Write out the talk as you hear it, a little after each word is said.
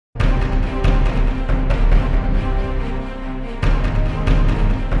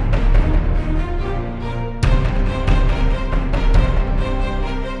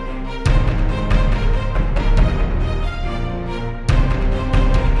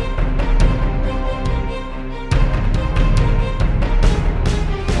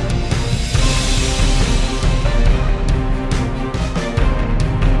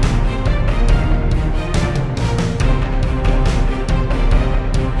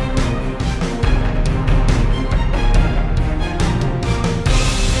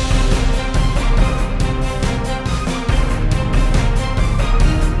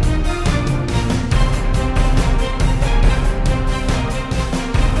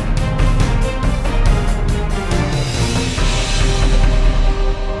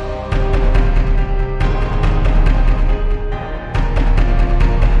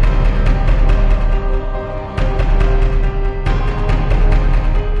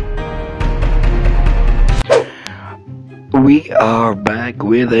We are back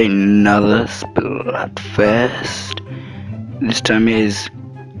with another Splatfest. This time is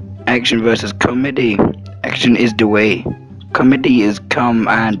action versus comedy. Action is the way. Comedy is come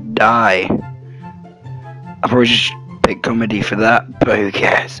and die. I probably should pick comedy for that, but who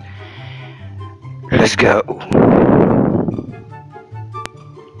cares? Let's go.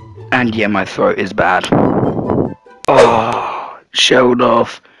 And yeah, my throat is bad. Oh, shelled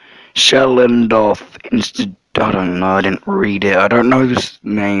off. Shelled off. I don't know, I didn't read it. I don't know this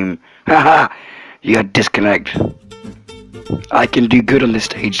name. Haha! You gotta disconnect. I can do good on this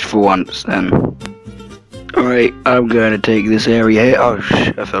stage for once then. Alright, I'm gonna take this area here. Oh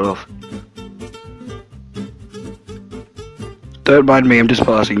I fell off. Don't mind me, I'm just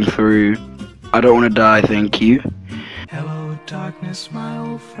passing through. I don't wanna die, thank you. Hello darkness, my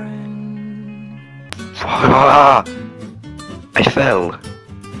old friend. I fell.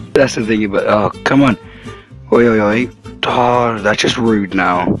 That's the thing about. Oh, come on. Oi, oi, oi. Oh, that's just rude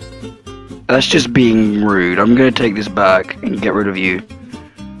now. That's just being rude. I'm gonna take this back and get rid of you.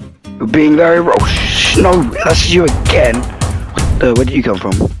 You're being very. Oh, no, that's you again. Where did you come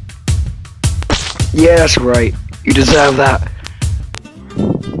from? Yeah, that's right. You deserve that.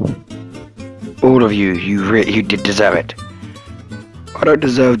 All of you, you did deserve it. I don't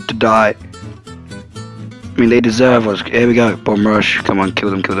deserve to die. I mean, they deserve us. Here we go. Bomb rush. Come on, kill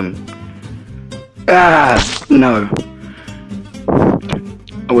them, kill them. Ah, no.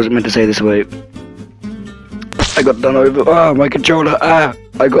 I wasn't meant to say this way. I got done over. Ah, my controller. Ah,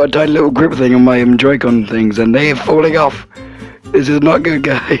 I got a tiny little grip thing on my Joy-Con things, and they are falling off. This is not good,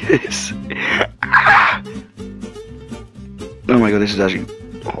 guys. Ah. Oh my god, this is actually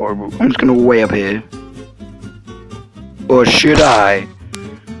horrible. I'm just gonna way up here. Or should I?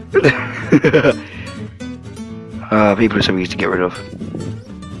 People are so easy to get rid of.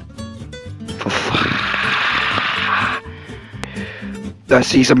 I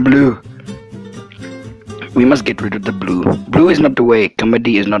see some blue. We must get rid of the blue. Blue is not the way.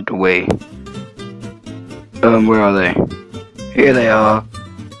 Comedy is not the way. Where are they? Here they are.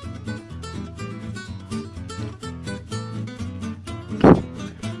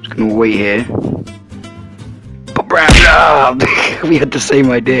 Just gonna wait here. We had the same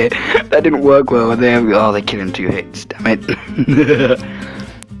idea. That didn't work well. They're killing 2 hits. Damn it.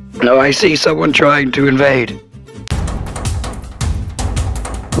 No, I see someone trying to invade.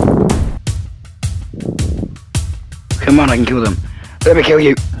 Come on, I can kill them. Let me kill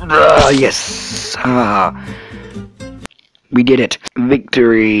you. Yes. We did it.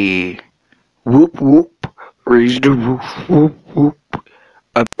 Victory. Whoop whoop. Raise the roof. Whoop whoop.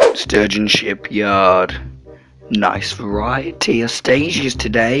 A Sturgeon Shipyard. Nice variety of stages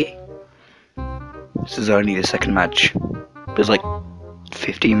today. This is only the second match. There's like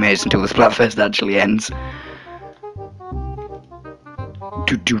 15 minutes until the Splatfest actually ends.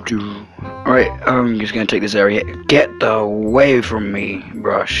 Alright, I'm just gonna take this area. Get away from me,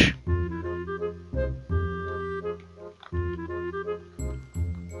 brush.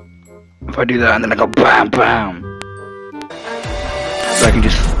 If I do that and then I go bam bam. So I can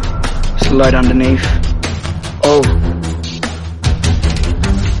just slide underneath. Oh.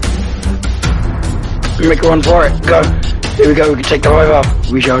 Make a run for it. Go. Here we go. We can take the over.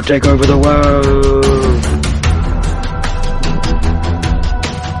 We shall take over the world.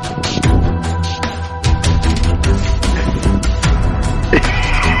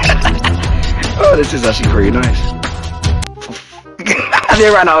 Oh, this is actually pretty nice. They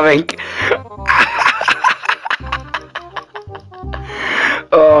ran out of ink.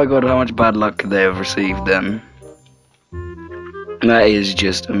 Oh god, how much bad luck could they have received then? That is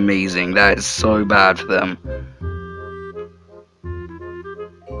just amazing. That is so bad for them.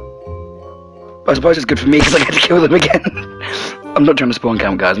 I suppose it's good for me because I get to kill them again. I'm not trying to spawn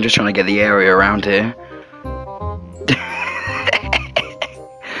camp, guys. I'm just trying to get the area around here.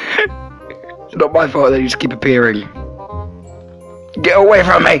 It's not my fault that you just keep appearing. Get away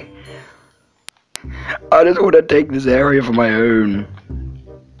from me! I just want to take this area for my own.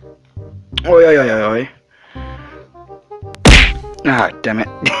 Oi, oi, oi, oi. Ah, damn it.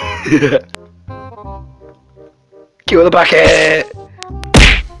 Kill the bucket!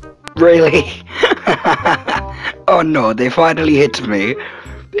 Really? Oh no, they finally hit me.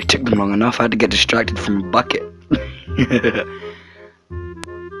 It took them long enough, I had to get distracted from a bucket.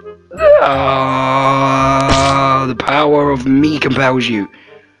 Oh, the power of me compels you.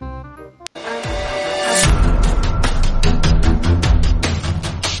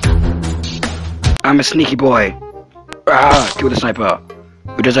 I'm a sneaky boy. Ah, kill the sniper.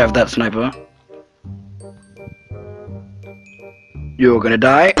 Who deserves that sniper? You're gonna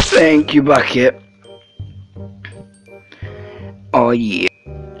die. Thank you, bucket. Oh yeah.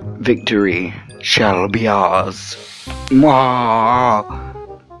 Victory shall be ours. Mwah!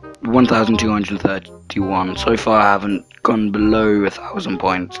 1,231. So far I haven't gone below 1,000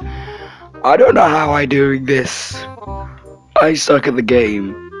 points. I don't know how I'm doing this. I suck at the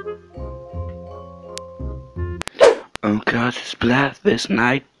game. Oh God, splatfest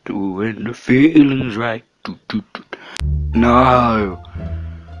night when the feeling's right. No.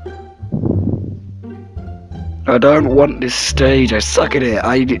 I don't want this stage. I suck at it.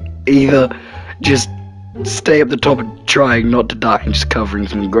 I either just stay up the top and trying not to die and just covering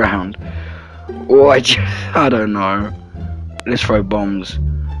some ground, or I don't know. Let's throw bombs.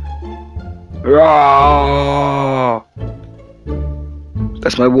 Rah!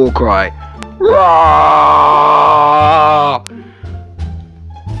 That's my war cry. Rah!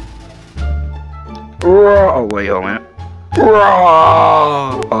 Rah! Oh wait, hold on a minute.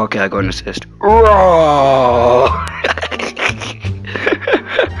 Rah! Okay, I got an assist. Rah!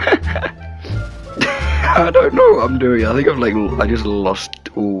 I don't know what I'm doing. I think I just lost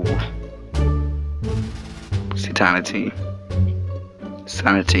all sanity.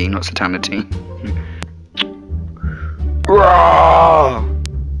 Sanity, not satanity. Rah!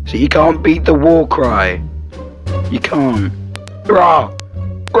 So you can't beat the war cry. You can't. Rah!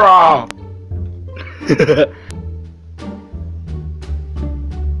 Rah!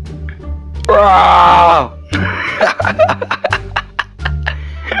 Rah!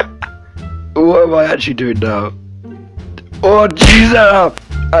 What am I actually doing now? Oh Jesus!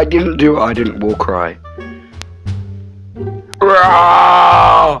 I didn't do it. I didn't war cry.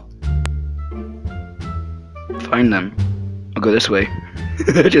 Rah! Find them. I'll go this way.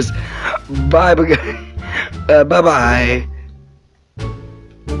 Just bye bye. Bye bye.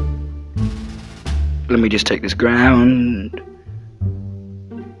 Let me just take this ground.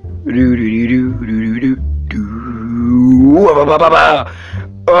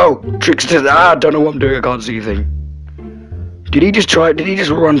 Oh, trickster! I don't know what I'm doing. I can't see anything. Did he just try? Did he just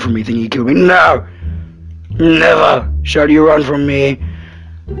run from me? Thinking he killed me? No, never shall you run from me.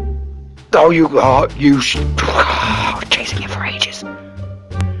 Oh, you chasing him for ages.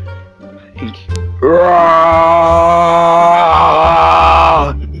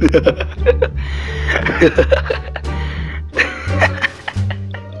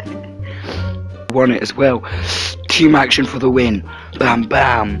 Won it as well. Team action for the win. Bam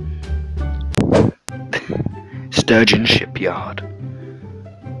bam. Sturgeon Shipyard.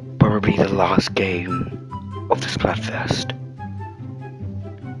 Probably the last game of the Splatfest.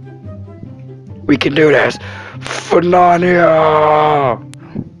 We can do this. Phenomenal.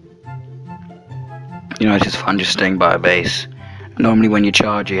 You know, it's just fun just staying by a base. Normally when you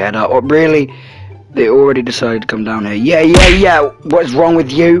charge, you head up. Oh, really? They already decided to come down here. Yeah. What's wrong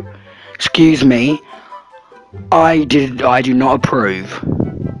with you? Excuse me. I do not approve.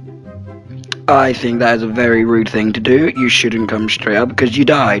 I think that is a very rude thing to do. You shouldn't come straight up because you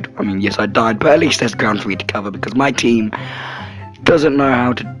died. I mean, yes, I died, but at least there's ground for me to cover because my team doesn't know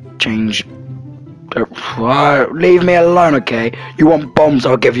how to change. Leave me alone, okay? You want bombs?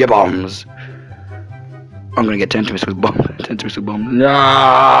 I'll give you bombs. I'm gonna get 10 to miss with bombs. 10 to miss with bombs. No,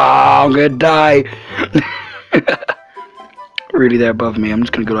 I'm gonna die. Really, they're above me. I'm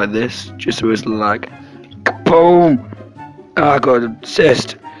just gonna go like this, just so it's like, boom. Oh, I got an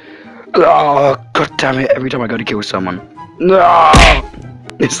assist. Oh, god damn it! Every time I go to kill someone, no,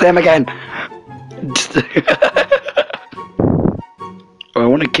 it's them again. I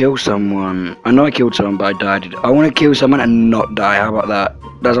want to kill someone. I know I killed someone, but I died. I want to kill someone and not die. How about that?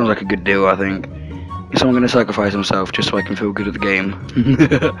 That sounds like a good deal, I think. So I'm going to sacrifice himself just so I can feel good at the game.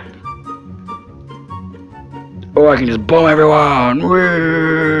 Or I can just bomb everyone. Woo!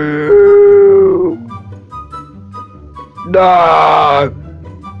 No!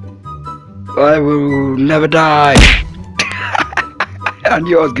 I will never die. I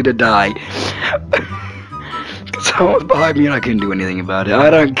knew I was going to die. Someone's behind me and I couldn't do anything about it. I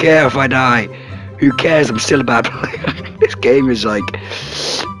don't care if I die. Who cares? I'm still a bad player. This game is like...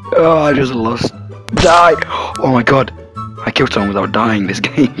 Oh, I just lost. Die! Oh my god. I killed someone without dying this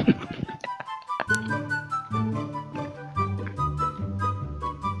game.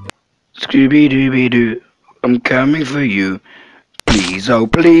 Scooby-Dooby-Doo, I'm coming for you. Please, oh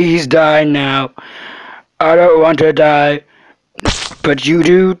please die now. I don't want to die. But you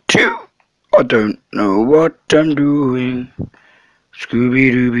do too. I don't know what I'm doing.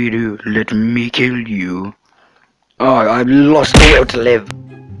 Scooby-Dooby-Doo, let me kill you. Oh, I've lost the will to live.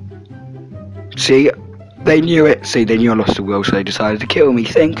 See, they knew it. See, they knew I lost the will, so they decided to kill me.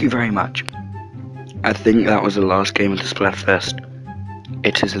 Thank you very much. I think that was the last game of the Splatfest.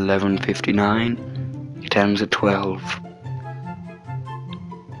 It is 11:59. It ends at 12.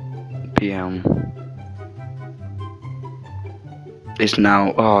 PM. It's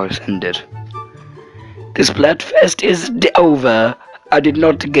now. Oh, it's ended. The Splatfest is over. I did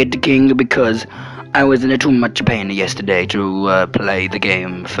not get the king because I was in too much pain yesterday to play the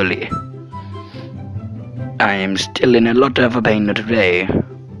game fully. I am still in a lot of pain today.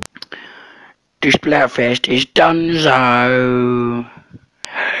 The Splatfest is done, so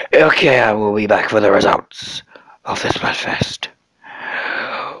okay, I will be back for the results of the Splatfest.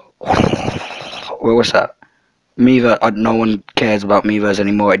 What was that? Miiverse. No one cares about Miiverse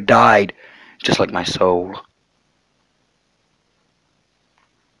anymore. It died, just like my soul.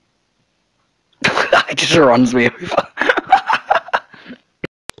 It just runs me over.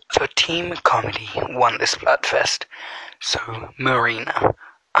 So Team Comedy won this Splatfest. So Marina,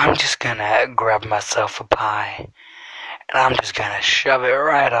 I'm just gonna grab myself a pie and I'm just gonna shove it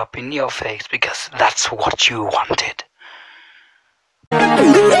right up in your face because that's what you wanted.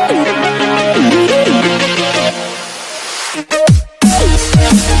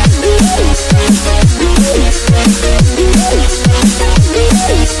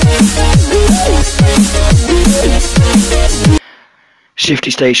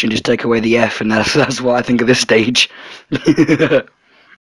 Shifty station, just take away the F, and that's what I think of this stage.